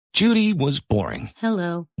Judy was boring.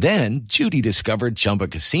 Hello. Then Judy discovered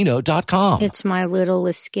ChumbaCasino.com. It's my little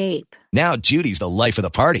escape. Now Judy's the life of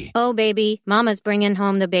the party. Oh, baby, mama's bringing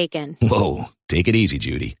home the bacon. Whoa, take it easy,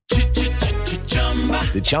 Judy.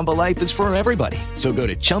 The Chumba life is for everybody. So go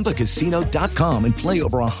to ChumbaCasino.com and play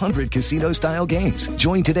over 100 casino-style games.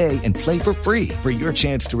 Join today and play for free for your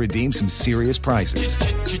chance to redeem some serious prizes.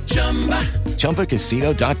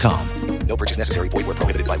 ChumbaCasino.com. No purchase necessary. Void where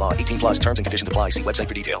prohibited by law. 18+ terms and conditions apply. See website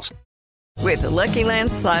for details. With the Lucky Land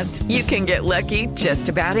Slots, you can get lucky just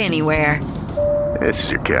about anywhere. This is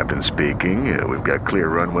your captain speaking. We've got clear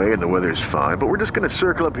runway and the weather's fine, but we're just going to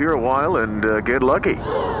circle up here a while and get lucky.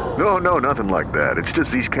 No, nothing like that. It's just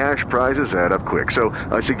these cash prizes add up quick. So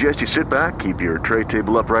I suggest you sit back, keep your tray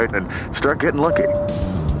table upright, and start getting lucky.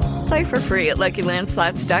 Play for free at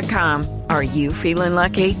LuckyLandSlots.com. Are you feeling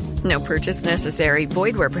lucky? No purchase necessary.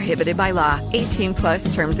 Void where prohibited by law.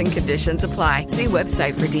 18+ terms and conditions apply. See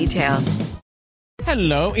website for details.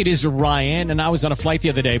 Hello, it is Ryan, and I was on a flight the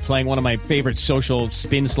other day playing one of my favorite social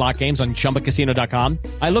spin slot games on ChumbaCasino.com.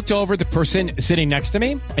 I looked over at the person sitting next to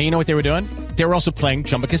me, and you know what they were doing? They were also playing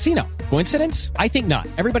Chumba Casino. Coincidence? I think not.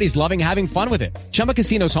 Everybody's loving having fun with it. Chumba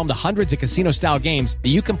Casino is home to hundreds of casino-style games that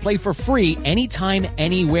you can play for free anytime,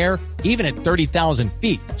 anywhere, even at 30,000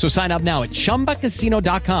 feet. So sign up now at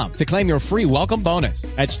ChumbaCasino.com to claim your free welcome bonus.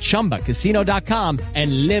 That's ChumbaCasino.com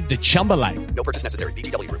and live the Chumba life. No purchase necessary.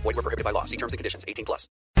 VGW. Void where prohibited by law. See terms and conditions. 18+.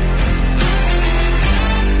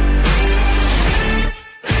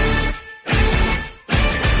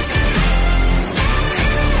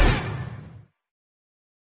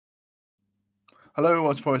 Hello,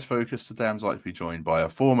 Watch Forest Focus. Today I'm like to be joined by a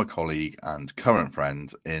former colleague and current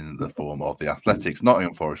friend in the form of the Athletics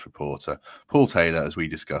Nottingham Forest reporter, Paul Taylor, as we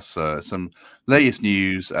discuss some latest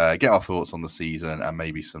news, get our thoughts on the season, and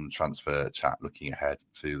maybe some transfer chat looking ahead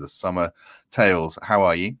to the summer. Tails, how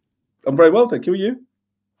are you? I'm very well, thank you. Are you?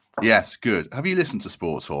 Yes, good. Have you listened to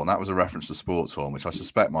Sports Horn? That was a reference to Sports Horn, which I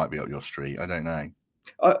suspect might be up your street. I don't know.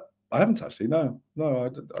 I haven't actually. No,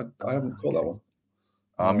 I haven't caught that one.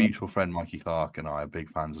 Our mutual friend Mikey Clark and I are big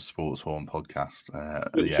fans of Sports Horn podcast.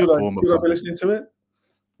 Should I be listening to it?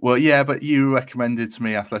 Well, yeah, but you recommended to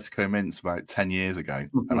me Atletico Mints about 10 years ago,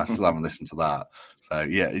 and I still haven't listened to that. So,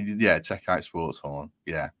 yeah, check out Sports Horn.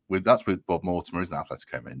 Yeah, that's with Bob Mortimer, isn't it,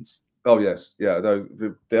 Atletico Mints? Oh, yes. Yeah, they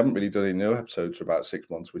haven't really done any new episodes for about 6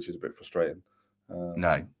 months, which is a bit frustrating.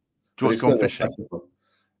 No. Do you watch Gone Fishing?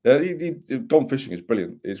 Yeah, Gone Fishing is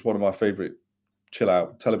brilliant. It's one of my favourite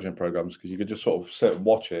chill-out television programs because you could just sort of sit and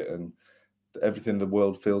watch it and everything in the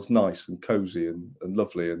world feels nice and cozy and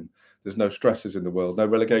lovely, and there's no stresses in the world, no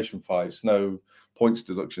relegation fights, no points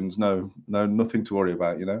deductions, no nothing to worry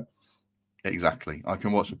about, you know? Exactly. I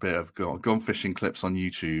can watch a bit of Gone Fishing clips on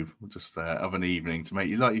YouTube just of an evening to make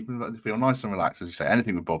you feel nice and relaxed, as you say.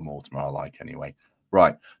 Anything with Bob Mortimer I like anyway.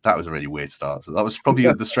 Right, that was a really weird start. So that was probably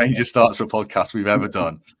the strangest start to a podcast we've ever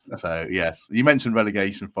done. So, yes, you mentioned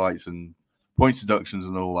relegation fights and points deductions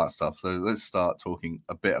and all that stuff. So let's start talking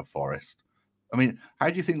a bit of Forest. I mean, how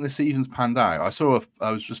do you think the season's panned out?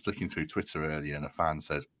 I was just flicking through Twitter earlier and a fan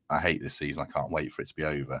said, I hate this season. I can't wait for it to be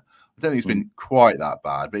over. I don't think it's been quite that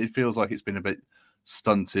bad, but it feels like it's been a bit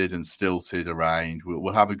stunted and stilted around.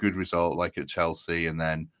 We'll have a good result like at Chelsea, and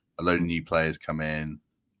then a load of new players come in.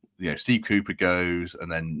 You know, Steve Cooper goes,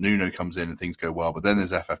 and then Nuno comes in and things go well, but then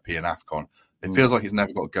there's FFP and AFCON. It feels like it's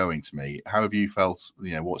never got going to me. How have you felt,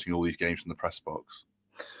 watching all these games from the press box?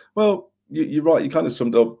 Well, you're right. You kind of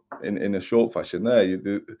summed up in a short fashion there.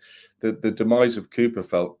 The demise of Cooper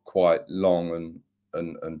felt quite long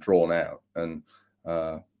and drawn out. And,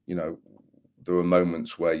 there were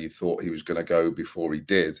moments where you thought he was going to go before he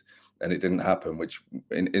did, and it didn't happen, which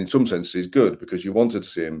in some sense is good because you wanted to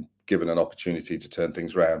see him given an opportunity to turn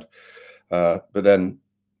things around. But then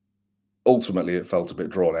ultimately it felt a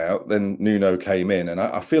bit drawn out. Then Nuno came in, and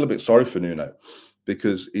I feel a bit sorry for Nuno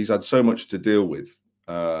because he's had so much to deal with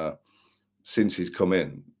since he's come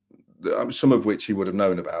in, some of which he would have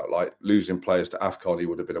known about, like losing players to AFCON he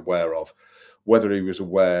would have been aware of. Whether he was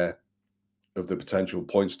aware of the potential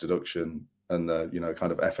points deduction and the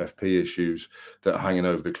kind of FFP issues that are hanging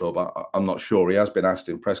over the club, I'm not sure. He has been asked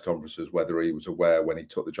in press conferences whether he was aware when he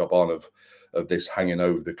took the job on of this hanging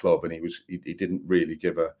over the club, and he didn't really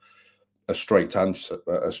give a straight answer.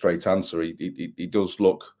 He does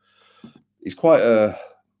look. He's quite a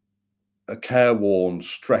careworn,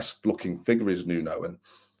 stressed-looking figure, is Nuno, and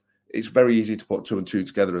it's very easy to put two and two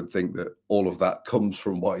together and think that all of that comes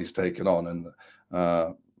from what he's taken on.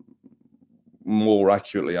 And more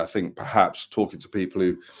accurately, I think perhaps talking to people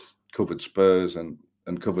who covered Spurs and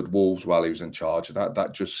and covered Wolves while he was in charge.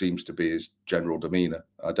 That just seems to be his general demeanour.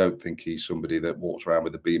 I don't think he's somebody that walks around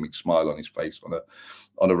with a beaming smile on his face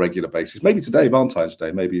on a regular basis. Maybe today, Valentine's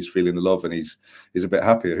Day, maybe he's feeling the love and he's a bit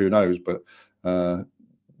happier. Who knows? But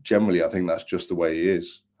generally, I think that's just the way he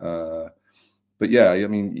is. But yeah, I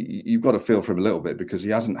mean, you've got to feel for him a little bit because he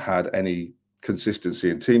hasn't had any consistency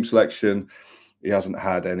in team selection. He hasn't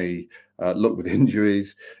had any luck with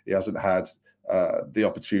injuries. He hasn't had the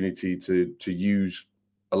opportunity to use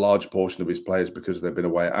a large portion of his players because they've been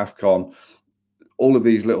away at AFCON. All of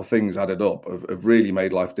these little things added up have really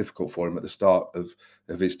made life difficult for him at the start of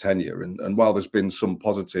his tenure. And while there's been some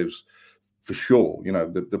positives for sure, you know,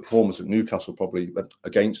 the performance at Newcastle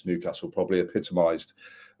against Newcastle probably epitomised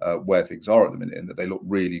where things are at the minute, in that they look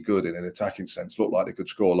really good in an attacking sense, looked like they could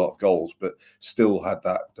score a lot of goals, but still had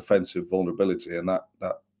that defensive vulnerability and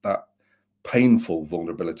that painful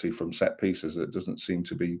vulnerability from set pieces that doesn't seem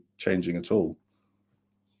to be changing at all.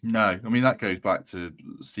 No, I mean, that goes back to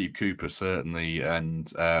Steve Cooper, certainly, and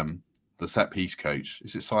the set piece coach.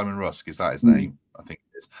 Is it Simon Rusk? Is that his name? I think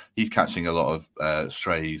it is. He's catching a lot of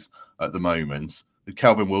strays at the moment.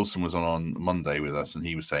 Calvin Wilson was on Monday with us, and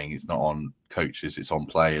he was saying it's not on coaches, it's on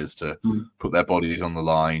players to put their bodies on the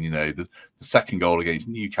line. You know, the second goal against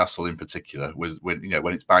Newcastle in particular was when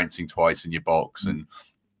it's bouncing twice in your box and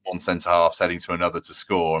one centre half heading to another to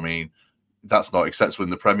score. I mean, that's not acceptable in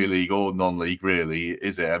the Premier League or non-league, really,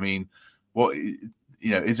 is it? I mean,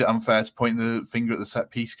 is it unfair to point the finger at the set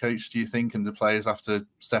piece coach, do you think, and the players have to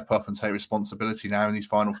step up and take responsibility now in these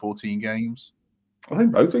final 14 games? I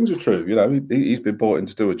think both things are true. You know, he's been brought in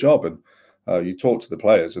to do a job, and you talk to the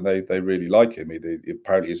players, and they really like him. He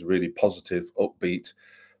apparently is a really positive, upbeat,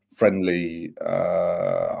 friendly,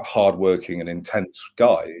 hardworking, and intense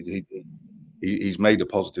guy. He's made a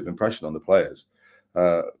positive impression on the players.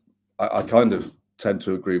 I kind of tend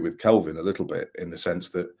to agree with Kelvin a little bit in the sense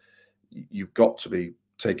that you've got to be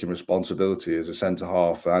taking responsibility as a centre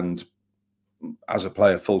half and as a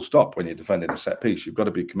player, full stop, when you're defending a set piece. You've got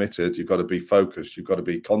to be committed, you've got to be focused, you've got to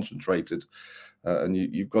be concentrated, and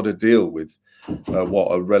you've got to deal with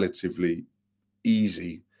what are relatively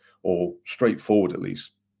easy or straightforward, at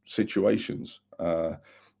least, situations.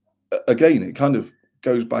 Again, it kind of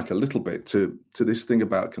goes back a little bit to this thing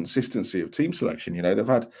about consistency of team selection. You know,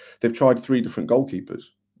 they've tried 3 different goalkeepers.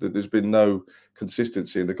 There's been no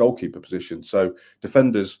consistency in the goalkeeper position. So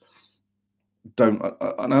defenders don't,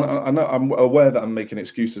 and I'm aware that I'm making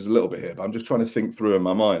excuses a little bit here, but I'm just trying to think through in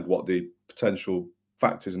my mind what the potential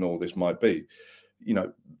factors in all this might be. You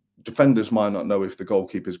know, defenders might not know if the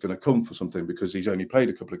goalkeeper is going to come for something because he's only played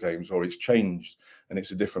a couple of games, or it's changed and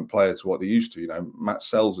it's a different player to what they used to. You know, Matt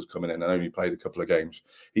Sells has come in and only played a couple of games.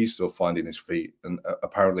 He's still finding his feet, and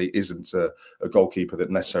apparently isn't a goalkeeper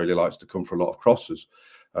that necessarily likes to come for a lot of crosses.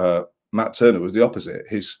 Matt Turner was the opposite.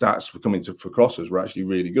 His stats for coming for crosses were actually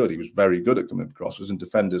really good. He was very good at coming for crosses, and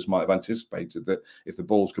defenders might have anticipated that if the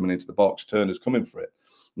ball's coming into the box, Turner's coming for it.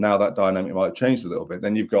 Now that dynamic might have changed a little bit.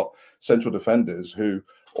 Then you've got central defenders who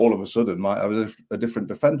all of a sudden might have a different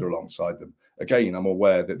defender alongside them. Again, I'm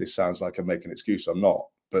aware that this sounds like I'm making an excuse. I'm not.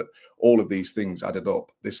 But all of these things added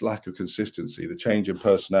up, this lack of consistency, the change in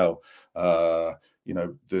personnel, the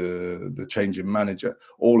change in manager,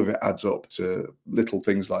 all of it adds up to little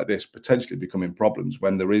things like this potentially becoming problems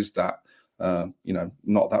when there is that,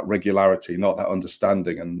 not that regularity, not that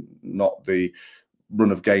understanding, and not the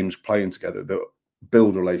run of games playing together that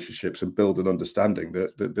build relationships and build an understanding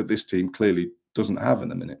that this team clearly doesn't have in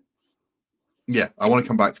the minute. Yeah, I want to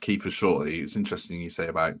come back to keepers shortly. It's interesting you say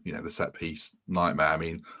about, the set piece nightmare. I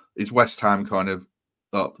mean, is West Ham kind of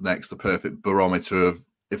up next the perfect barometer of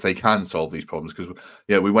if they can solve these problems? Because,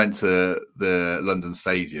 we went to the London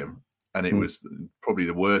Stadium and it was probably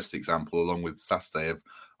the worst example, along with Saturday, of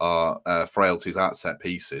our frailties at set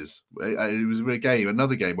pieces. It was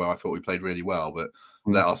another game where I thought we played really well, but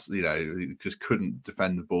let us, just couldn't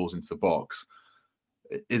defend the balls into the box.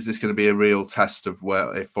 Is this going to be a real test of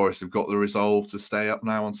where if Forest have got the resolve to stay up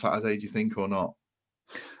now on Saturday, do you think, or not?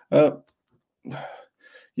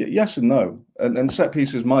 Yes and no. And set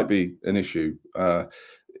pieces might be an issue. I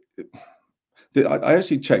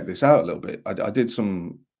actually checked this out a little bit. I did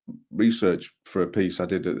some research for a piece I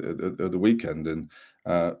did at the weekend, and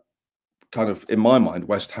kind of, in my mind,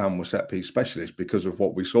 West Ham were set piece specialists because of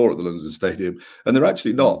what we saw at the London Stadium, and they're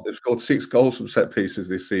actually not. They've scored 6 goals from set pieces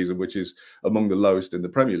this season, which is among the lowest in the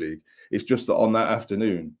Premier League. It's just that on that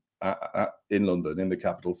afternoon in London, in the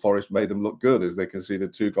capital, Forest made them look good as they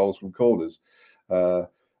conceded 2 goals from corners.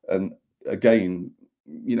 And again,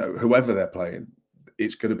 whoever they're playing,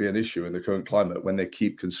 it's going to be an issue in the current climate when they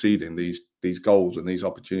keep conceding these goals and these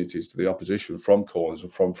opportunities to the opposition from corners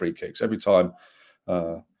and from free kicks. Every time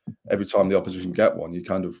Every time the opposition get one, you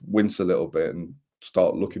kind of wince a little bit and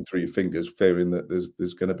start looking through your fingers, fearing that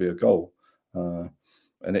there's going to be a goal.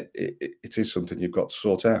 And it is something you've got to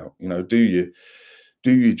sort out. You know, do you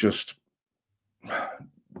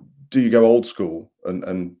go old school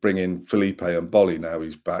and bring in Felipe and Bolly now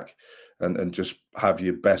he's back, and just have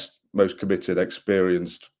your best, most committed,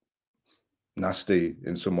 experienced, nasty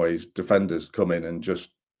in some ways defenders come in and just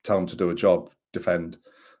tell them to do a job, defend,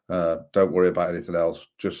 don't worry about anything else,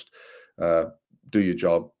 just do your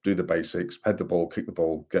job, do the basics, head the ball, kick the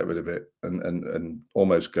ball, get rid of it, and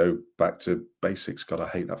almost go back to basics. God, I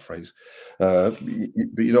hate that phrase, but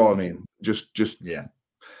you know what I mean. Just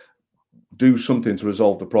do something to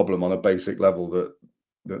resolve the problem on a basic level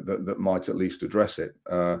that might at least address it.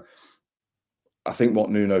 I think what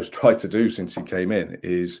Nuno's tried to do since he came in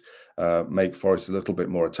is make Forest a little bit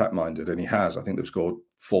more attack-minded, and he has. I think they've scored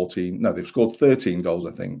 13 goals,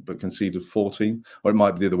 I think, but conceded 14, or it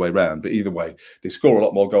might be the other way around. But either way, they score a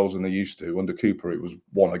lot more goals than they used to. Under Cooper, it was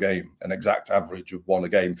one a game, an exact average of one a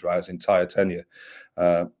game throughout his entire tenure.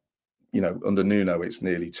 Under Nuno, it's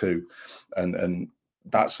nearly two, and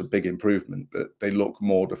that's a big improvement. But they look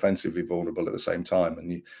more defensively vulnerable at the same time,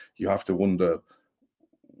 and you have to wonder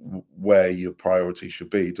where your priority should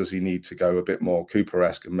be. Does he need to go a bit more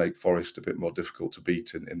Cooper-esque and make Forest a bit more difficult to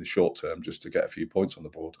beat in the short term just to get a few points on the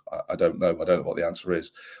board? I don't know. I don't know what the answer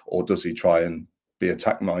is. Or does he try and be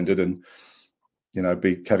attack-minded and,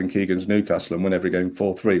 be Kevin Keegan's Newcastle and win every game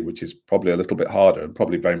 4-3, which is probably a little bit harder and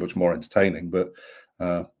probably very much more entertaining, but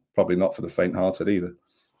probably not for the faint-hearted either.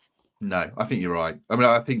 No, I think you're right. I mean,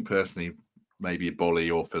 I think personally, maybe Bolly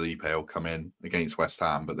or Felipe will come in against West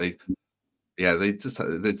Ham, but they just,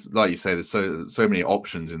 like you say, there's so many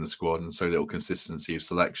options in the squad and so little consistency of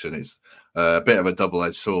selection. It's a bit of a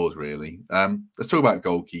double-edged sword, really. Let's talk about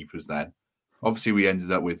goalkeepers then. Obviously, we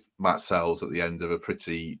ended up with Matt Sells at the end of a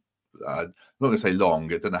pretty, I'm not going to say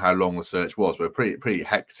long, I don't know how long the search was, but a pretty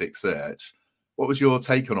hectic search. What was your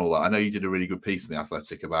take on all that? I know you did a really good piece in The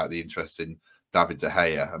Athletic about the interest in David De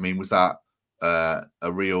Gea. I mean, was that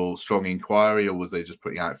a real strong inquiry, or was they just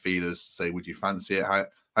putting out feelers to say, would you fancy it?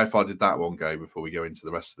 How far did that one go before we go into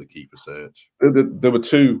the rest of the keeper search? There were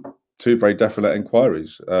two very definite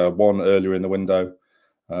inquiries. One earlier in the window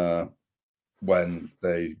when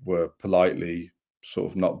they were politely sort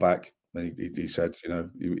of knocked back. He said,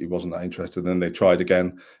 he wasn't that interested. And then they tried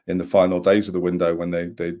again in the final days of the window when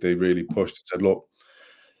they really pushed and said, look,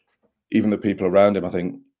 even the people around him, I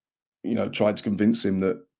think, tried to convince him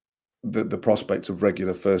that the prospect of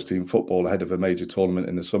regular first team football ahead of a major tournament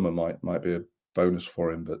in the summer might be a bonus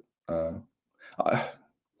for him. But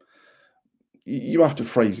you have to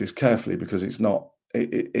phrase this carefully because it's not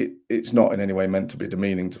in any way meant to be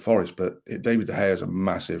demeaning to Forest. But David De Gea is a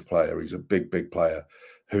massive player. He's a big player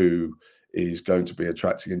who is going to be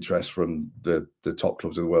attracting interest from the top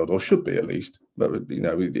clubs in the world, or should be at least. But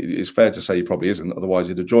it's fair to say he probably isn't. Otherwise,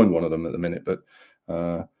 he'd have joined one of them at the minute. But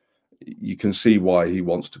you can see why he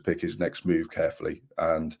wants to pick his next move carefully.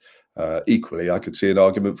 And equally, I could see an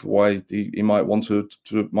argument for why he might have wanted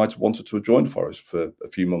to join Forest for a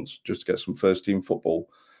few months just to get some first team football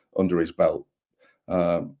under his belt.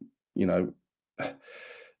 Would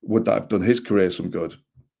that have done his career some good?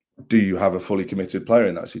 Do you have a fully committed player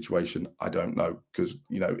in that situation? I don't know, because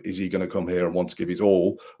is he going to come here and want to give his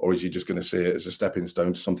all, or is he just going to see it as a stepping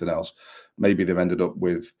stone to something else? Maybe they've ended up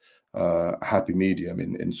with a happy medium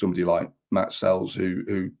in somebody like Matt Sells,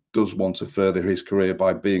 who does want to further his career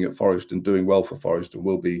by being at Forest and doing well for Forest, and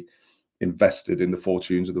will be invested in the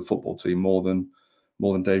fortunes of the football team more than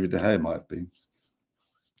David De Gea might have been.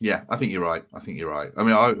 Yeah, I think you're right. I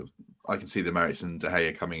mean, I can see the merits in De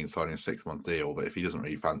Gea coming and signing a 6-month deal, but if he doesn't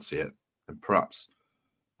really fancy it, then perhaps,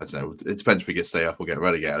 I don't know, it depends if he gets stay up or get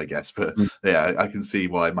relegated, I guess. But yeah, I can see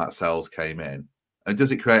why Matt Sells came in. And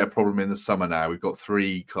does it create a problem in the summer now? We've got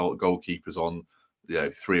 3 goalkeepers on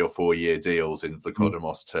 3 or 4 year deals in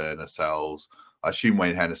Vlachodimos, Turner, Sells. I assume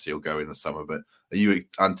Wayne Hennessy will go in the summer, but are you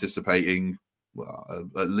anticipating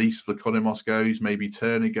at least Vlachodimos goes, maybe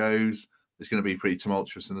Turner goes? It's going to be pretty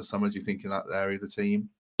tumultuous in the summer, do you think, in that area of the team?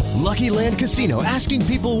 Lucky Land Casino, asking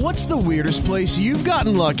people, what's the weirdest place you've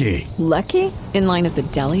gotten lucky? Lucky? In line at the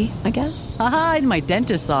deli, I guess? Aha, in my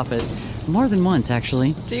dentist's office. More than once,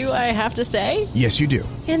 actually. Do I have to say? Yes, you do.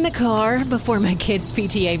 In the car before my kids'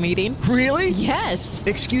 PTA meeting. Really? Yes.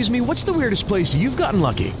 Excuse me, what's the weirdest place you've gotten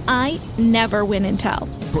lucky? I never win and tell.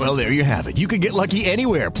 Well, there you have it. You can get lucky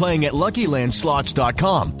anywhere, playing at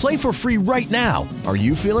LuckyLandSlots.com. Play for free right now. Are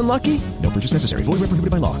you feeling lucky? No purchase necessary. Void where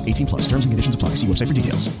prohibited by law. 18+. Terms and conditions apply. See website for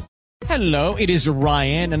details. Hello, it is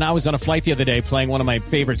Ryan, and I was on a flight the other day playing one of my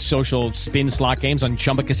favorite social spin slot games on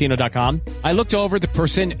ChumbaCasino.com. I looked over at the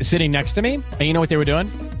person sitting next to me, and you know what they were doing?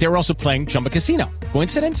 They were also playing Chumba Casino.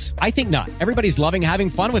 Coincidence? I think not. Everybody's loving having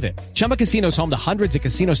fun with it. Chumba Casino is home to hundreds of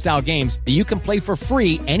casino-style games that you can play for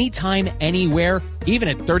free anytime, anywhere, even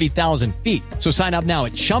at 30,000 feet. So sign up now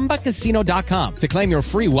at ChumbaCasino.com to claim your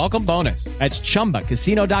free welcome bonus. That's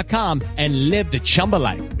ChumbaCasino.com and live the Chumba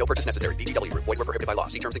life. No purchase necessary. VGW. Void where prohibited by law.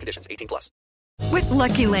 See terms and conditions. 18+. With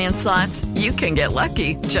Lucky Land Slots, you can get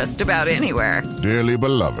lucky just about anywhere. Dearly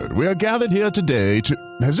beloved, we are gathered here today to...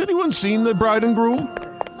 Has anyone seen the bride and groom?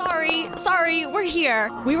 Sorry, we're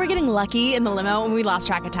here. We were getting lucky in the limo and we lost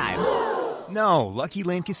track of time. No, Lucky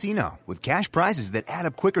Land Casino, with cash prizes that add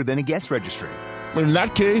up quicker than a guest registry. In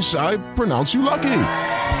that case, I pronounce you lucky.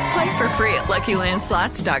 Play for free at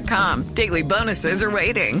LuckyLandSlots.com. Daily bonuses are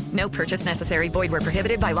waiting. No purchase necessary. Void where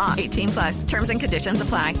prohibited by law. 18+. Terms and conditions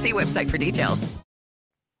apply. See website for details.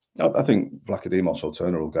 I think Vlachodimos or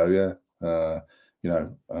Turner will go, yeah.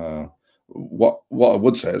 What I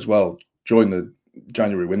would say as well, during the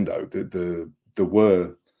January window, there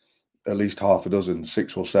were at least half a dozen,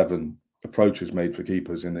 6 or 7 approaches made for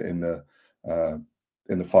keepers in the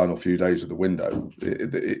final few days of the window.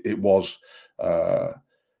 It was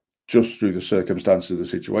just through the circumstances of the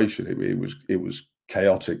situation. It was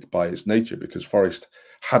chaotic by its nature because Forest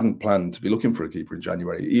hadn't planned to be looking for a keeper in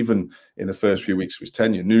January. Even in the first few weeks of his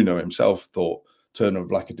tenure, Nuno himself thought Turner and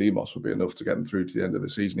Vlachodimos would be enough to get him through to the end of the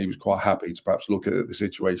season. He was quite happy to perhaps look at the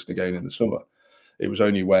situation again in the summer. It was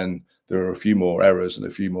only when there were a few more errors and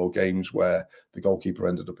a few more games where the goalkeeper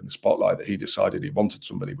ended up in the spotlight that he decided he wanted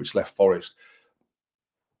somebody, which left Forest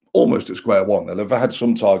almost at square one. They've had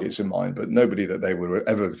some targets in mind, but nobody that they were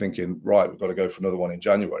ever thinking, right, we've got to go for another one in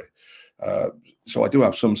January. So I do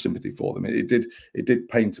have some sympathy for them. It did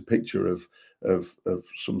paint a picture of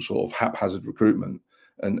some sort of haphazard recruitment,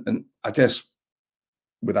 and I guess,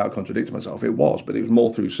 without contradicting myself, it was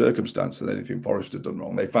more through circumstance than anything Forest had done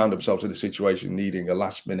wrong. They found themselves in a situation needing a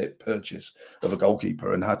last-minute purchase of a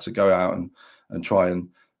goalkeeper and had to go out and try and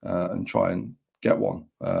get one.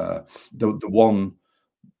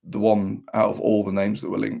 The one out of all the names that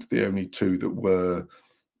were linked, the only 2 that were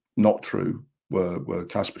not true were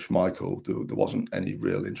Kasper Schmeichel. There wasn't any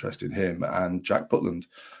real interest in him, and Jack Butland,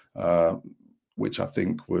 which I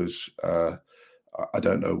think was. I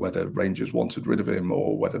don't know whether Rangers wanted rid of him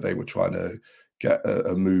or whether they were trying to get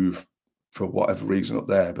a move for whatever reason up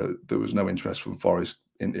there, but there was no interest from Forest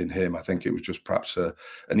in him. I think it was just perhaps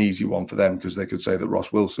an easy one for them because they could say that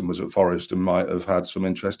Ross Wilson was at Forest and might have had some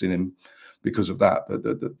interest in him because of that, but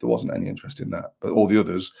there wasn't any interest in that. But all the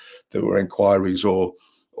others, there were inquiries or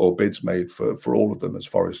bids made for all of them as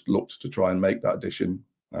Forest looked to try and make that addition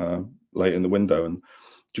late in the window. And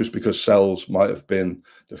just because Sells might have been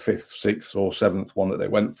the 5th, 6th or 7th one that they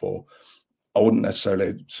went for, I wouldn't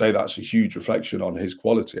necessarily say that's a huge reflection on his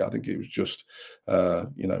quality. I think it was just,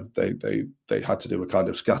 they had to do a kind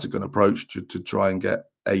of scattergun approach to try and get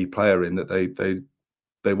a player in that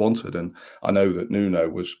they wanted. And I know that Nuno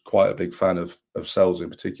was quite a big fan of Sells in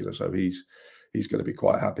particular, so he's going to be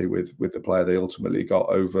quite happy with the player they ultimately got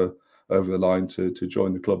over the line to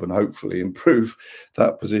join the club and hopefully improve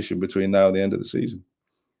that position between now and the end of the season.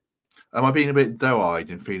 Am I being a bit doe-eyed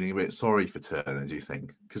and feeling a bit sorry for Turner? Do you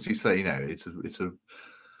think? Because you say it's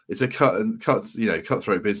a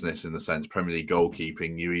cutthroat business in the sense Premier League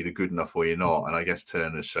goalkeeping. You're either good enough or you're not, and I guess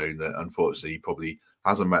Turner's shown that unfortunately he probably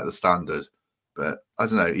hasn't met the standard. But I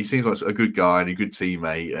don't know. He seems like a good guy and a good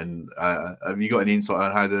teammate. And have you got any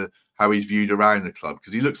insight on how he's viewed around the club?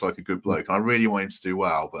 Because he looks like a good bloke, and I really want him to do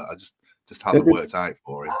well, but I just hasn't worked out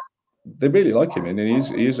for him. They really like him, and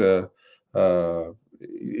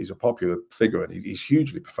he's a popular figure, and he's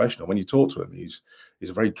hugely professional. When you talk to him, he's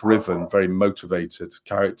a very driven, very motivated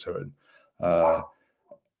character, and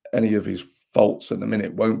any of his faults at the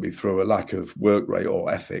minute won't be through a lack of work rate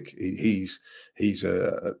or ethic. He's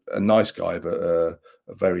a nice guy, but a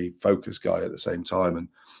very focused guy at the same time. And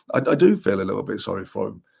I do feel a little bit sorry for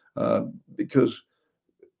him because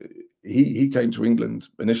he came to England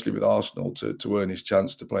initially with Arsenal to earn his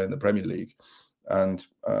chance to play in the Premier League, and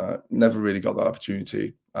never really got that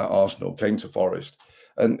opportunity at Arsenal. Came to Forest,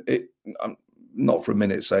 and I'm not for a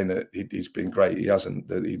minute saying that he's been great. He hasn't.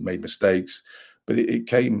 That he made mistakes, but it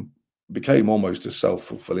became almost a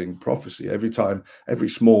self-fulfilling prophecy. Every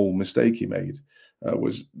small mistake he made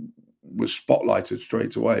was spotlighted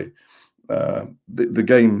straight away. The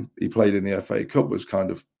game he played in the FA Cup was kind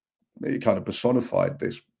of personified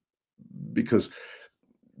this, because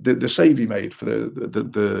the save he made for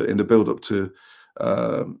the in the build up to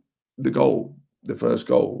the goal, the first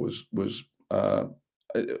goal was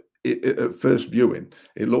at first viewing,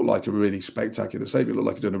 it looked like a really spectacular save. It looked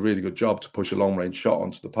like he'd done a really good job to push a long range shot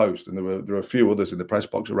onto the post. And there were a few others in the press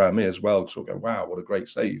box around me as well, sort of going, wow, what a great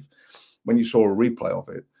save. When you saw a replay of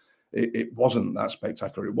it, it wasn't that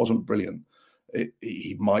spectacular. It wasn't brilliant.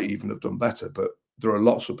 He might even have done better. But there are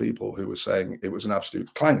lots of people who were saying it was an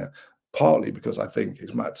absolute clanger, partly because I think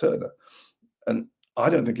it's Matt Turner. And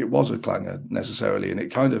I don't think it was a clanger necessarily. And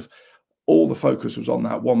it kind of, all the focus was on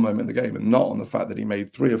that one moment in the game and not on the fact that he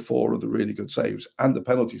made 3 or 4 of the really good saves and the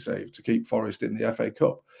penalty save to keep Forest in the FA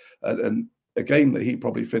Cup. And a game that he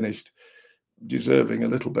probably finished deserving a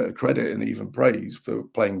little bit of credit and even praise for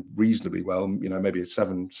playing reasonably well. You know, maybe a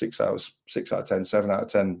 6 out of 10, 7 out of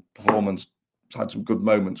 10 performance. Had some good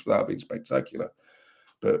moments without being spectacular,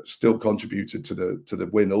 but still contributed to the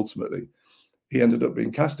win ultimately. He ended up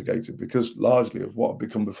being castigated because largely of what had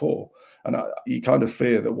become before. And you kind of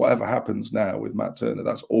fear that whatever happens now with Matt Turner,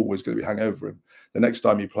 that's always going to be hang over him. The next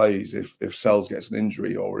time he plays, if Sells gets an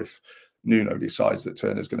injury or if Nuno decides that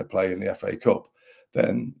Turner's going to play in the FA Cup,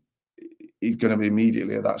 then he's going to be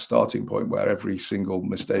immediately at that starting point where every single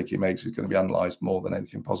mistake he makes is going to be analysed more than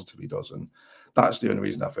anything positive he does. And that's the only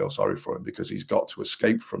reason I feel sorry for him, because he's got to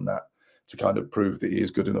escape from that to kind of prove that he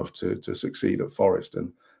is good enough to succeed at Forest.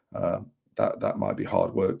 And that might be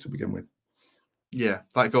hard work to begin with. Yeah,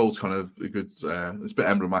 that goal's kind of a good, it's a bit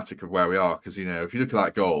emblematic of where we are, because, you know, if you look at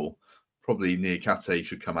that goal, probably Niakate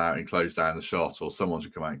should come out and close down the shot, or someone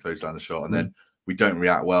should come out and close down the shot, and then we don't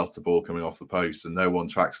react well to the ball coming off the post, and no one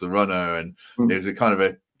tracks the runner, and there's a kind of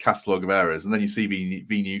a catalogue of errors. And then you see v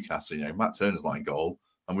Newcastle, you know, Matt Turner's not in goal,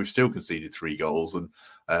 and we've still conceded 3 goals, and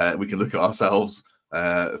we can look at ourselves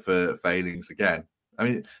for failings again. I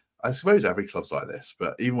mean, I suppose every club's like this,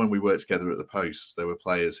 but even when we worked together at the post, there were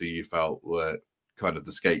players who you felt were kind of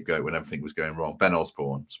the scapegoat when everything was going wrong. Ben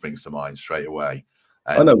Osborne springs to mind straight away.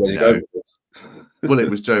 And, I know where you go. Well, it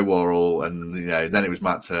was Joe Worrell, and then it was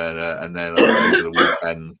Matt Turner, and then over the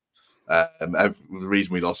weekend, the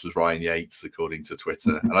reason we lost was Ryan Yates, according to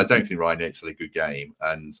Twitter. And I don't think Ryan Yates had a good game,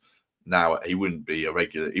 and now he wouldn't be a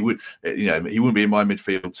regular. He wouldn't be in my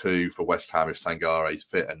midfield 2 for West Ham if Sangare's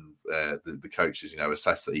fit and the coaches,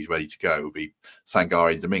 assess that he's ready to go. It would be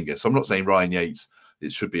Sangare and Dominguez. So I'm not saying Ryan Yates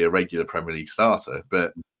it should be a regular Premier League starter,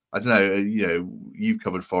 but I don't know. You've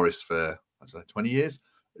covered Forest for 20 years.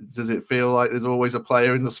 Does it feel like there's always a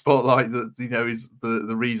player in the spotlight that is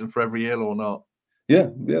the reason for every ill or not? Yeah,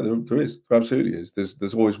 there is. There absolutely is.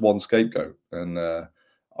 There's always one scapegoat, and I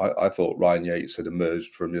thought Ryan Yates had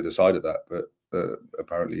emerged from the other side of that, but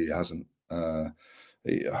apparently he hasn't.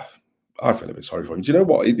 I feel a bit sorry for him. Do you know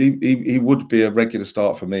what? He would be a regular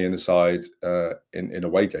start for me in the side in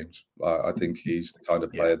away games. I think he's the kind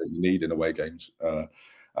of player that you need in away games,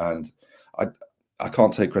 and I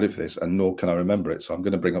can't take credit for this, and nor can I remember it. So I'm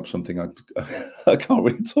going to bring up something I can't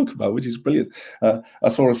really talk about, which is brilliant. I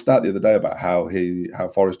saw a stat the other day about how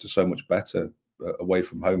Forest is so much better away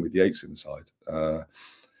from home with Yates inside.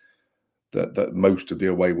 That most of the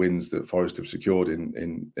away wins that Forest have secured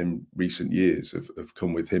in recent years have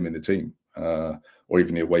come with him in the team, or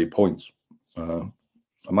even the away points.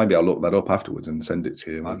 Maybe I'll look that up afterwards and send it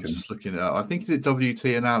to you. I'm just looking at. I think it's WT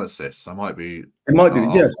analysis. I might be. It might be.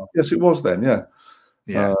 Yes, it was then. Yeah.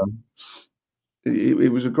 Yeah.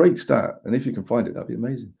 It was a great stat, and if you can find it, that'd be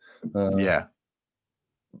amazing. But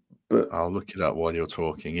I'll look it up while you're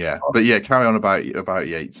talking. Yeah, but carry on about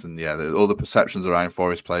Yates, and all the perceptions around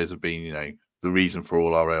Forest players have been, the reason for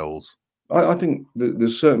all our ills. I think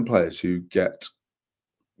there's certain players who get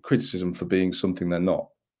criticism for being something they're not.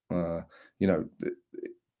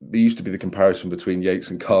 There used to be the comparison between Yates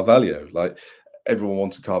and Carvalho. Like everyone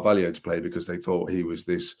wanted Carvalho to play because they thought he was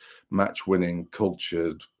this match-winning,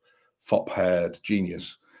 cultured, fop-haired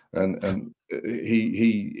genius. And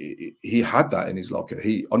he had that in his locker.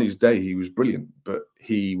 On his day he was brilliant, but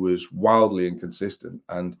he was wildly inconsistent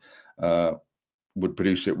and would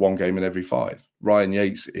produce it 1 game in every 5. Ryan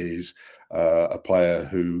Yates is a player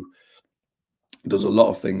who does a lot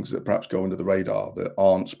of things that perhaps go under the radar, that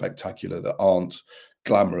aren't spectacular, that aren't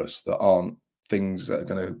glamorous, that aren't things that are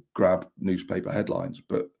going to grab newspaper headlines.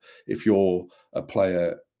 But if you're a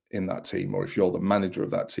player in that team, or if you're the manager of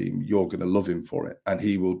that team, you're going to love him for it, and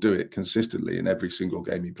he will do it consistently in every single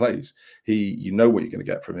game he plays. You know what you're going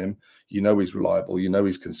to get from him. You know he's reliable. You know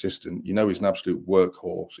he's consistent. You know he's an absolute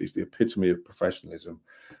workhorse. He's the epitome of professionalism,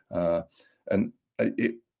 and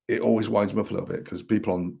it always winds me up a little bit because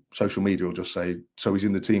people on social media will just say, "So he's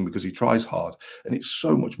in the team because he tries hard," and it's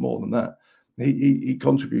so much more than that. He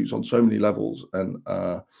contributes on so many levels, and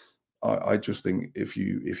I just think if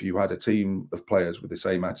you had a team of players with the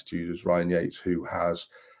same attitude as Ryan Yates, who has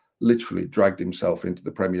literally dragged himself into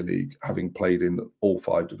the Premier League, having played in all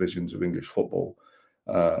 5 divisions of English football.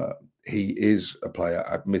 He is a player,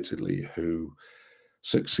 admittedly, who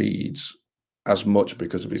succeeds as much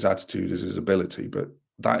because of his attitude as his ability, but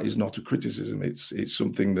that is not a criticism. It's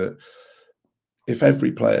something that if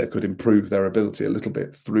every player could improve their ability a little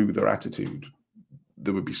bit through their attitude,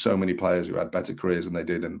 there would be so many players who had better careers than they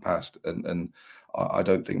did in the past. And I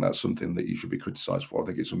don't think that's something that you should be criticised for. I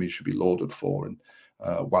think it's something you should be lauded for. And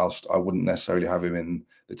whilst I wouldn't necessarily have him in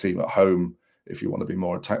the team at home, if you want to be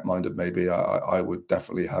more attack-minded, maybe I would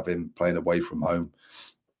definitely have him playing away from home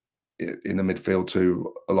in the midfield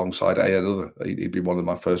too, alongside another. He'd be one of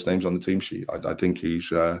my first names on the team sheet. I think he's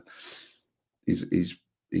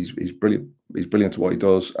brilliant. He's brilliant at what he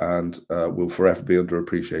does, and will forever be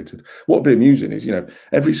underappreciated. What would be amusing is,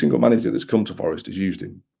 every single manager that's come to Forest has used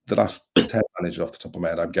him. The last 10 managers off the top of my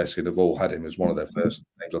head, I'm guessing, have all had him as one of their first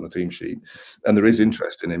names on the team sheet. And there is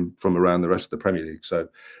interest in him from around the rest of the Premier League. So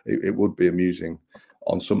it would be amusing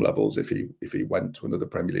on some levels if he went to another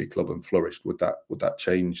Premier League club and flourished. Would that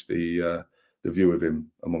change the view of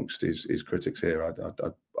him amongst his critics here?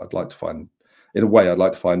 I'd like to find. In a way, I'd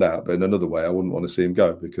like to find out, but in another way, I wouldn't want to see him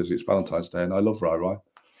go because it's Valentine's Day and I love Rai.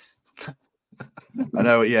 I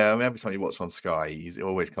know, yeah. I mean, every time you watch on Sky, he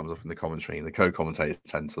always comes up in the commentary, and the co-commentators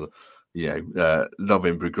tend to, love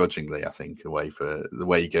him begrudgingly, I think, away for the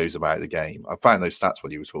way he goes about the game. I found those stats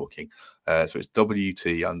while you were talking. So it's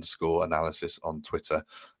WT_analysis on Twitter.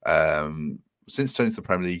 Since turning to the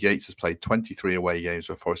Premier League, Yates has played 23 away games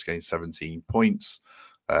where Forest gained 17 points.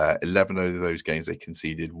 11 of those games they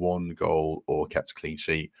conceded 1 goal or kept a clean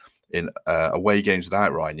sheet. In away games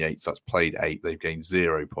without Ryan Yates, that's played 8. They've gained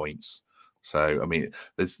 0 points. So I mean,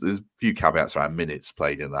 there's a few caveats around minutes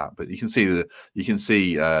played in that, but you can see the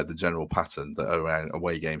general pattern that around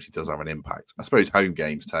away games he does have an impact. I suppose home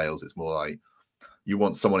games, Tails, it's more like you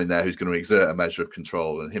want someone in there who's going to exert a measure of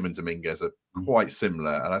control, and him and Dominguez are quite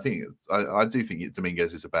similar. And I do think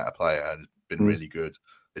Dominguez is a better player and been really good.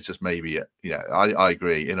 It's just maybe, I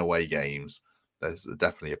agree. In away games, there's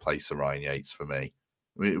definitely a place for Ryan Yates for me.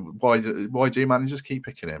 I mean, why do managers keep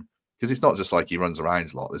picking him? Because it's not just like he runs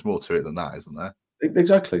around a lot. There's more to it than that, isn't there?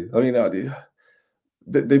 Exactly. I mean,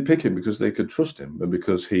 they pick him because they could trust him, and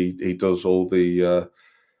because he does all the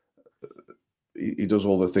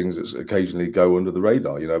things that occasionally go under the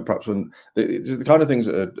radar. Perhaps when the kind of things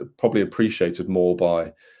that are probably appreciated more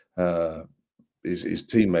by his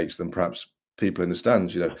teammates than perhaps people in the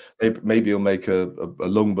stands. Maybe he'll make a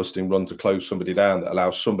lung busting run to close somebody down that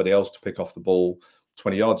allows somebody else to pick off the ball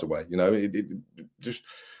 20 yards away. Just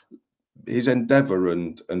his endeavour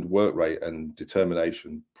and work rate and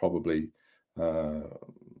determination probably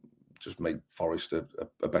just make Forest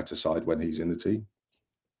a better side when he's in the team.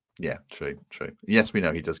 Yeah, true. Yes, we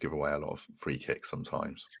know he does give away a lot of free kicks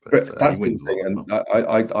sometimes, but he wins a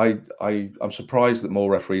lot. And I'm surprised that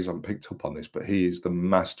more referees haven't picked up on this, but he is the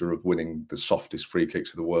master of winning the softest free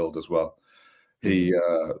kicks in the world as well. He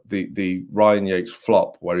the Ryan Yates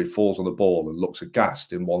flop where he falls on the ball and looks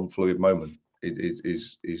aghast in one fluid moment.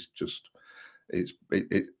 Is just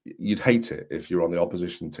you'd hate it if you're on the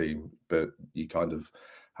opposition team, but you kind of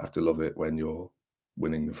have to love it when you're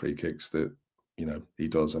winning the free kicks that he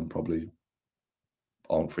does, and probably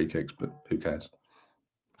aren't free kicks, but who cares?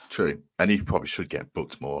 True. And he probably should get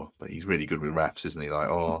booked more, but he's really good with refs, isn't he? Like,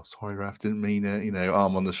 oh, sorry, ref, didn't mean it.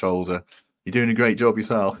 Arm on the shoulder. You're doing a great job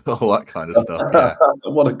yourself. All that kind of stuff. Yeah.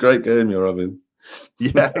 What a great game you're having.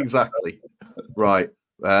 Yeah, exactly. Right.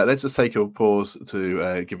 Let's just take a pause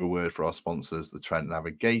to give a word for our sponsors, the Trent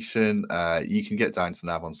Navigation. You can get down to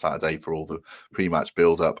Nav on Saturday for all the pre-match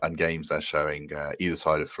build-up and games they're showing either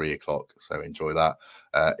side of 3 o'clock. So enjoy that.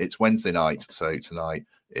 It's Wednesday night, so tonight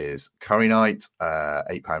is curry night,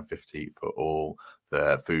 £8.50 for all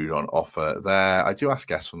the food on offer there. I do ask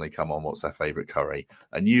guests when they come on what's their favourite curry.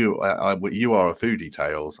 And you are a foodie,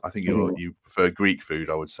 Tails. I think you prefer Greek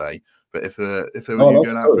food, I would say. But if you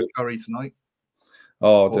going out for curry tonight,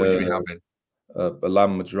 what would you be having? A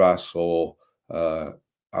lamb madras, or I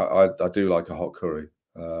do like a hot curry.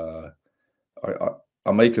 I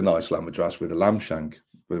make a nice lamb madras with a lamb shank,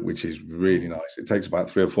 which is really nice. It takes about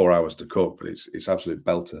 3 or 4 hours to cook, but it's absolute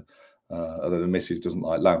belter. Although the missus doesn't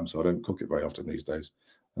like lamb, so I don't cook it very often these days.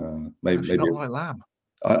 Maybe not like lamb.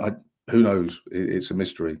 Who knows? It's a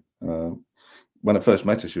mystery. When I first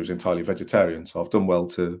met her, she was entirely vegetarian, so I've done well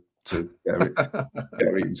to get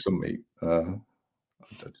her eating some meat.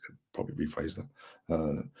 I'd probably rephrase that.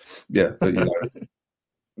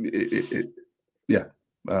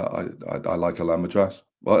 But I like a lamb madras.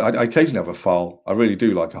 Well, I occasionally have a fowl. I really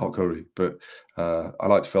do like a hot curry, but I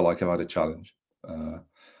like to feel like I've had a challenge.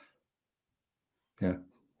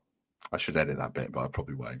 I should edit that bit, but I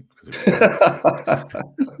probably won't.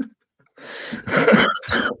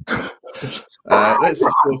 Let's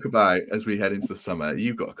just talk about, as we head into the summer,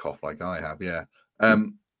 you've got a cough like I have, yeah.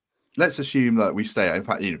 Let's assume that we stay, in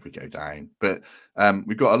fact, even if we go down, but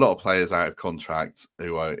we've got a lot of players out of contract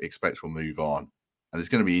who I expect will move on. And there's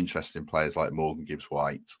going to be interesting players like Morgan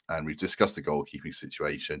Gibbs-White. And we've discussed the goalkeeping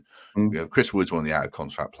situation. We have Chris Woods, one of the out of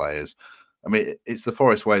contract players. I mean, it's the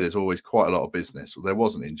Forest way. There's always quite a lot of business. There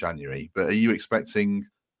wasn't in January, but are you expecting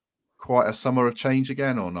quite a summer of change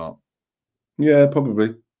again or not? Yeah,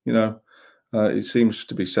 probably. It seems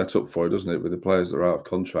to be set up for it, doesn't it, with the players that are out of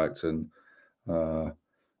contract, and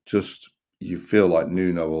just you feel like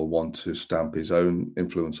Nuno will want to stamp his own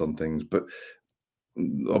influence on things. But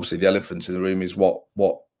obviously, the elephant in the room is what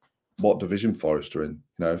division Forest are in.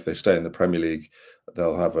 If they stay in the Premier League,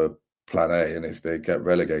 they'll have a plan A, and if they get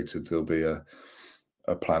relegated, there'll be a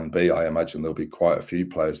plan B. I imagine there'll be quite a few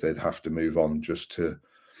players they'd have to move on just to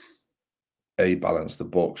A, balance the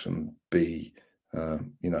books, and B,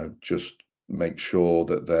 just make sure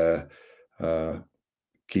that they're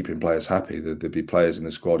keeping players happy. There'd be players in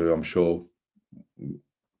the squad who I'm sure,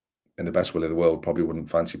 in the best will of the world, probably wouldn't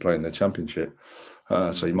fancy playing the Championship.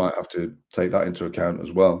 So you might have to take that into account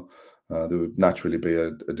as well. There would naturally be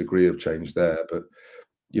a degree of change there. But,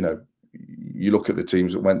 you look at the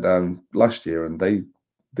teams that went down last year, and they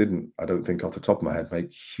didn't, I don't think off the top of my head,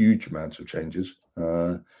 make huge amounts of changes.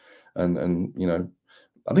 And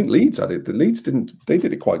I think Leeds had it. The Leeds didn't. They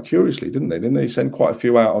did it quite curiously, didn't they? Didn't they send quite a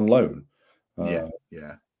few out on loan? Yeah.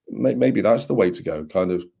 Maybe that's the way to go.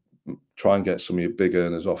 Kind of try and get some of your big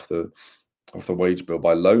earners off the wage bill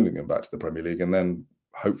by loaning them back to the Premier League, and then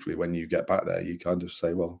hopefully when you get back there, you kind of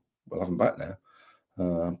say, "Well, we'll have them back now."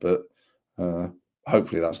 But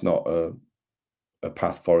hopefully that's not a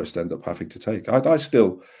path Forest end up having to take. I know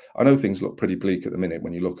things look pretty bleak at the minute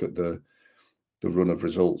when you look at the run of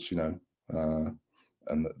results, and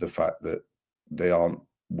the fact that they aren't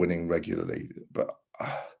winning regularly. But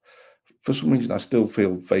for some reason, I still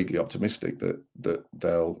feel vaguely optimistic that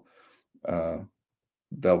they'll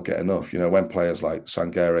get enough. When players like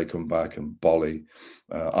Sangare come back and Bolly,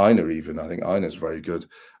 Aina even, I think Aina's very good.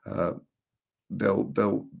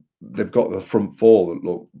 They've got the front four that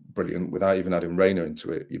look brilliant without even adding Reina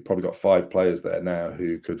into it. You've probably got 5 players there now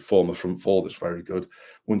who could form a front four that's very good.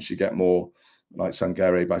 Once you get more like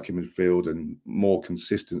Sangare back in midfield and more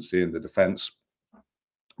consistency in the defence,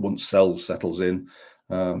 once Sells settles in,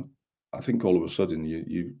 I think all of a sudden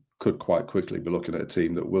you could quite quickly be looking at a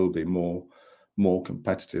team that will be more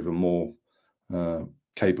competitive and more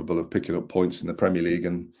capable of picking up points in the Premier League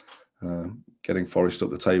and getting Forest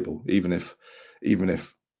up the table, even if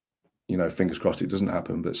fingers crossed it doesn't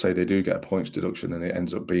happen, but say they do get a points deduction and it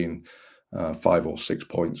ends up being 5 or 6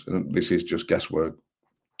 points. And this is just guesswork,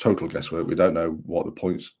 total guesswork. We don't know what the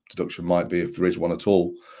points deduction might be, if there is one at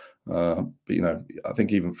all. But I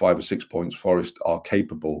think even 5 or 6 points, Forest are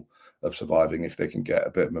capable of surviving if they can get a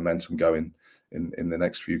bit of momentum going in the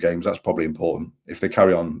next few games. That's probably important. If they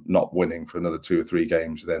carry on not winning for another 2 or 3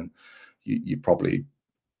 games, then you probably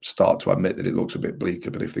start to admit that it looks a bit bleaker.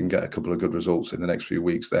 But if they can get a couple of good results in the next few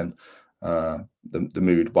weeks, then the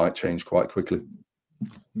mood might change quite quickly.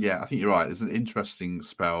 Yeah, I think you're right. There's an interesting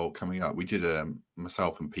spell coming up. We did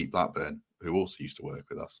myself and Pete Blackburn, who also used to work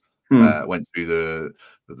with us, went through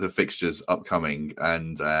the fixtures upcoming,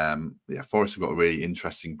 and Forest have got a really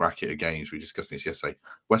interesting bracket of games. We discussed this yesterday.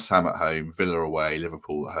 West Ham at home, Villa away,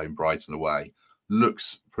 Liverpool at home, Brighton away.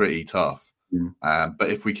 Looks pretty tough. But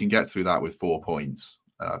if we can get through that with 4 points,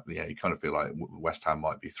 you kind of feel like West Ham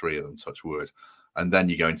might be 3 of them, touch wood. And then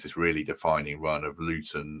you go into this really defining run of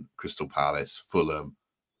Luton, Crystal Palace, Fulham,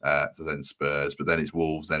 then Spurs, but then it's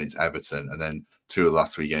Wolves, then it's Everton, and then 2 of the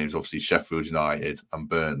last 3 games, obviously Sheffield United and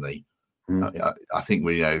Burnley. I think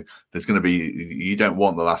there's going to be, you don't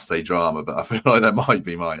want the last day drama, but I feel like there might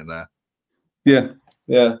be in there. Yeah.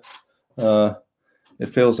 It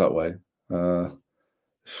feels that way. When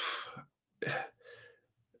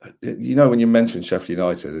you mention Sheffield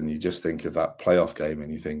United and you just think of that playoff game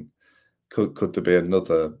and you think, could there be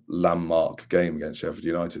another landmark game against Sheffield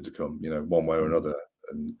United to come, one way or another?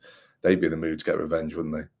 And they'd be in the mood to get revenge,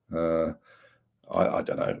 wouldn't they? I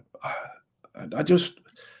don't know.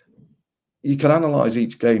 You can analyse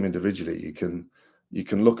each game individually. You can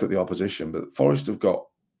look at the opposition, but Forest have got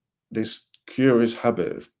this curious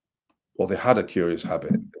habit they had a curious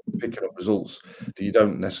habit of picking up results that you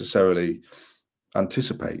don't necessarily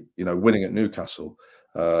anticipate. Winning at Newcastle,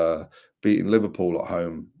 beating Liverpool at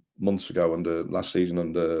home months ago last season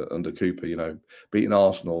under Cooper, beating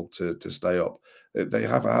Arsenal to stay up. They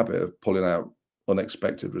have a habit of pulling out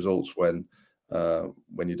unexpected results when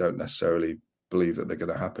when you don't necessarily believe that they're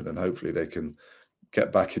going to happen, and hopefully they can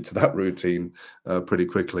get back into that routine pretty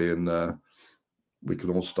quickly, and we can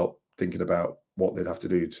all stop thinking about what they'd have to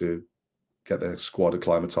do to get their squad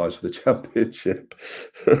acclimatized for the Championship,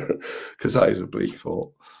 because that is a bleak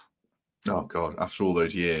thought. Oh God! After all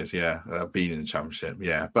those years, being in the Championship,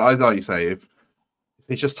 But I like you say, if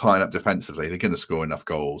they just tighten up defensively, they're going to score enough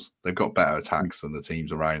goals. They've got better attacks than the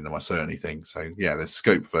teams around them, I certainly think. So there's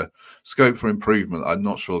scope for improvement. I'm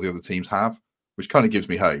not sure the other teams have, which kind of gives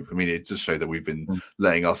me hope. I mean, it just shows that we've been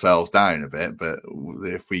letting ourselves down a bit, but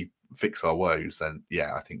if we fix our woes, then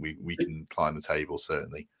I think we can climb the table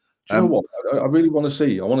certainly. Do you know what? I really want to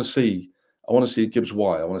see. I want to see Gibbs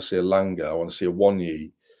White. I want to see a Langer. I want to see a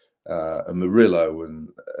Wonyi, a Murillo,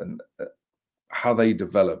 and how they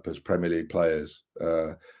develop as Premier League players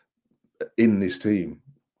in this team,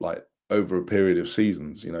 like over a period of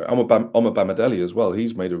seasons. You know, Omar Bamadeli as well.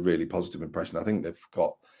 He's made a really positive impression. I think they've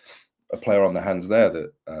got a player on their hands there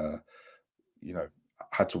that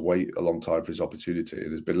had to wait a long time for his opportunity.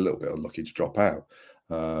 It has been a little bit unlucky to drop out.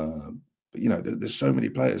 But there's so many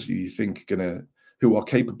players you think who are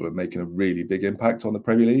capable of making a really big impact on the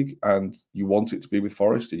Premier League, and you want it to be with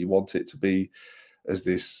Forest, and you want it to be as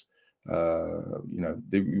this.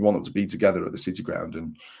 You want them to be together at the City Ground,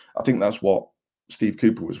 and I think that's what Steve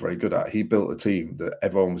Cooper was very good at. He built a team that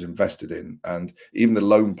everyone was invested in, and even the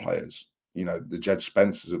lone players, the Jed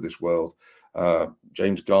Spencers of this world,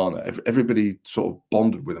 James Garner, everybody sort of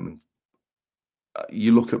bonded with them. And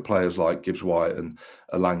you look at players like Gibbs White and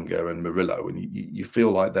Elanga and Murillo, and you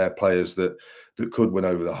feel like they're players that could win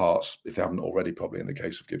over the hearts, if they haven't already, probably in the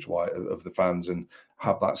case of Gibbs White, of the fans, and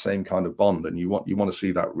have that same kind of bond. And you want to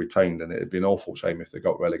see that retained. And it'd be an awful shame if they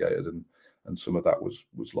got relegated and some of that was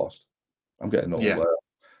lost. I'm getting all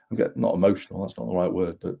I'm getting not emotional. That's not the right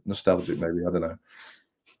word, but nostalgic maybe. I don't know.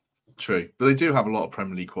 True, but they do have a lot of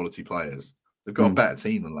Premier League quality players. They've got a better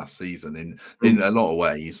team than last season in a lot of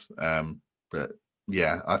ways. But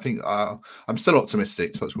I think I'm still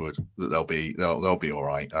optimistic, touch wood, that they'll be all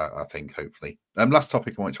right. I think hopefully. Last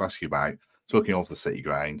topic I wanted to ask you about, talking of the City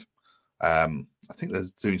Ground. I think they're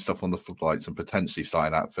doing stuff on the floodlights and potentially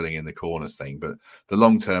starting out filling in the corners thing. But the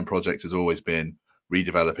long-term project has always been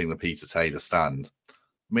redeveloping the Peter Taylor stand. I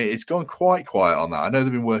mean, it's gone quite quiet on that. I know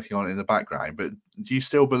they've been working on it in the background, but do you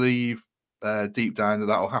still believe deep down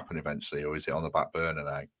that will happen eventually, or is it on the back burner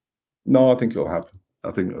now? No, I think it'll happen.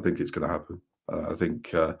 I think it's going to happen. I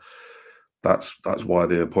think that's why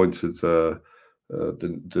they appointed the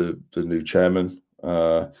new chairman.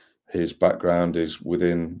 His background is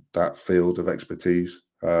within that field of expertise.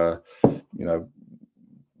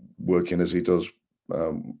 Working as he does,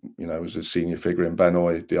 as a senior figure in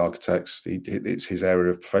Benoit, the architects, it's his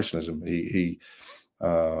area of professionalism. He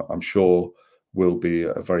I'm sure, will be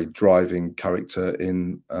a very driving character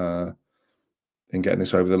in getting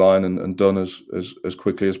this over the line and done as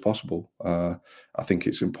quickly as possible. I think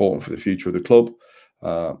it's important for the future of the club.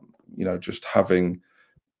 Just having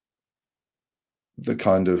the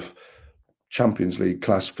kind of Champions League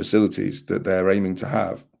class facilities that they're aiming to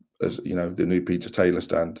have, as the new Peter Taylor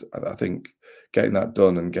stand. I think getting that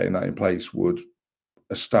done and getting that in place would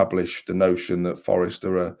establish the notion that Forest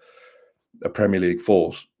are a Premier League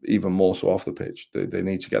force, even more so off the pitch. They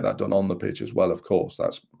need to get that done on the pitch as well, of course.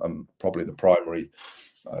 That's probably the primary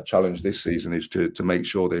challenge this season, is to make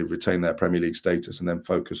sure they retain their Premier League status and then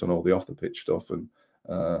focus on all the off-the-pitch stuff and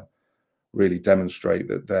really demonstrate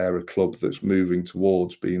that they're a club that's moving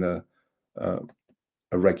towards being a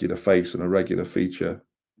regular face and a regular feature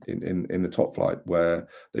in the top flight, where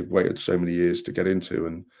they've waited so many years to get into.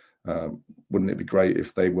 And wouldn't it be great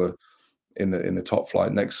if they were in the top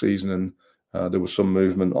flight next season and there was some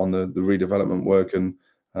movement on the redevelopment work, and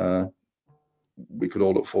we could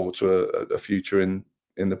all look forward to a future in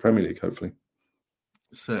the Premier League, hopefully.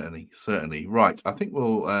 Certainly. Right, I think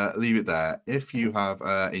we'll leave it there. If you have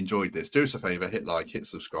enjoyed this, do us a favour, hit like, hit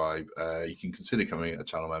subscribe. You can consider becoming a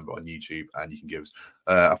channel member on YouTube, and you can give us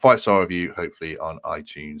a 5-star review, hopefully on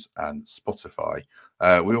iTunes and Spotify.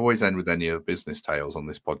 We always end with any of the business tales on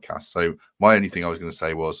this podcast. So my only thing I was going to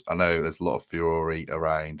say was, I know there's a lot of fury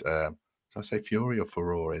around... did I say fury or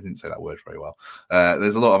furore? I didn't say that word very well.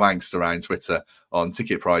 There's a lot of angst around Twitter on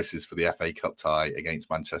ticket prices for the FA Cup tie against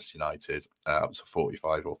Manchester United, up to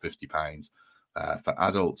 £45 or £50 for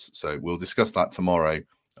adults. So we'll discuss that tomorrow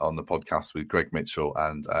on the podcast with Greg Mitchell,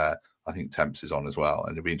 and I think Temps is on as well.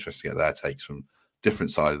 And it'll be interesting to get their takes from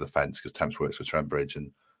different side of the fence, because Temps works for Trent Bridge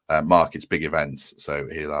and markets big events. So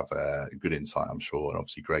he'll have a good insight, I'm sure. And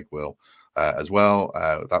obviously Greg will as well.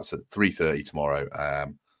 That's at 3:30 tomorrow.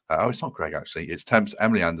 It's not Greg, actually. It's Temps,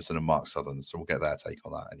 Emily Anderson and Mark Southern. So we'll get their take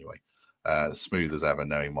on that anyway. smooth as ever,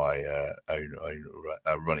 knowing my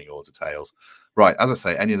own running order, Tails. Right, as I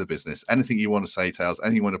say, any other business, anything you want to say, Tails,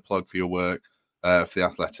 anything you want to plug for your work, for The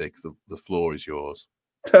Athletic, the floor is yours.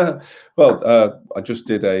 Well, I just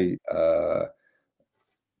did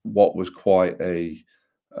what was quite a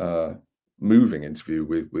moving interview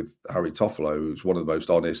with Harry Toffolo, who's one of the most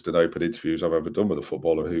honest and open interviews I've ever done with a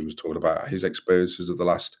footballer, who was talking about his experiences of the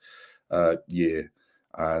last year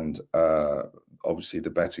and obviously the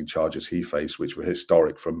betting charges he faced, which were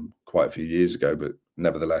historic from quite a few years ago, but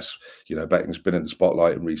nevertheless, betting's been in the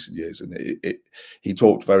spotlight in recent years, and he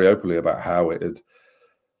talked very openly about how it had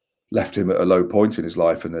left him at a low point in his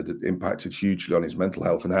life and had impacted hugely on his mental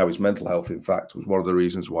health, and how his mental health, in fact, was one of the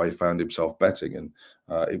reasons why he found himself betting. And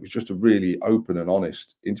it was just a really open and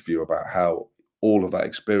honest interview about how all of that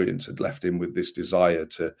experience had left him with this desire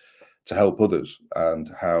to help others, and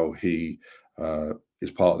how he is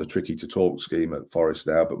part of the Tricky to Talk scheme at Forest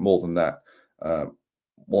now. But more than that,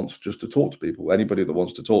 wants just to talk to people. Anybody that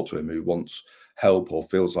wants to talk to him, who wants help or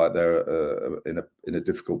feels like they're in a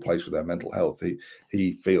difficult place with their mental health,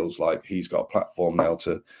 he feels like he's got a platform now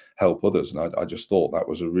to help others. And I just thought that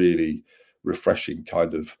was a really refreshing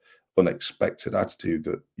kind of unexpected attitude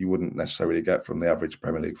that you wouldn't necessarily get from the average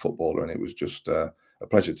Premier League footballer. And it was just a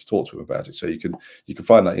pleasure to talk to him about it. So you can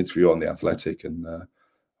find that interview on The Athletic, and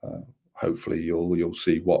hopefully you'll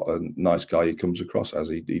see what a nice guy he comes across as.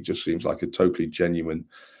 He just seems like a totally genuine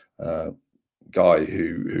guy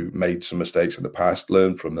who made some mistakes in the past,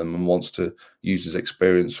 learned from them, and wants to use his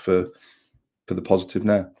experience for the positive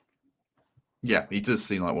now. Yeah, he does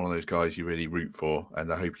seem like one of those guys you really root for,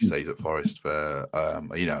 and I hope he stays at Forest for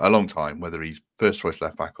a long time. Whether he's first choice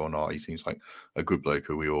left back or not, he seems like a good bloke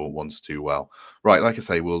who we all want to do well. Right, like I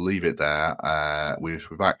say, we'll leave it there. We'll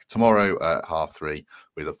be back tomorrow at 3:30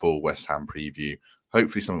 with a full West Ham preview.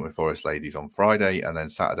 Hopefully something with Forest ladies on Friday, and then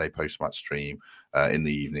Saturday post-match stream in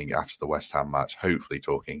the evening after the West Ham match, hopefully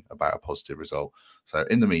talking about a positive result. So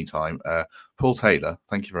in the meantime, Paul Taylor,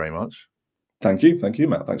 thank you very much. Thank you,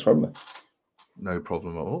 Matt. Thanks for having me. No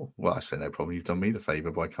problem at all. Well, I say no problem. You've done me the favour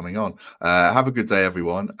by coming on. Have a good day,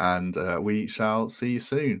 everyone, and we shall see you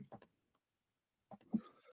soon.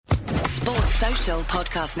 Sports Social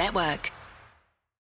Podcast Network.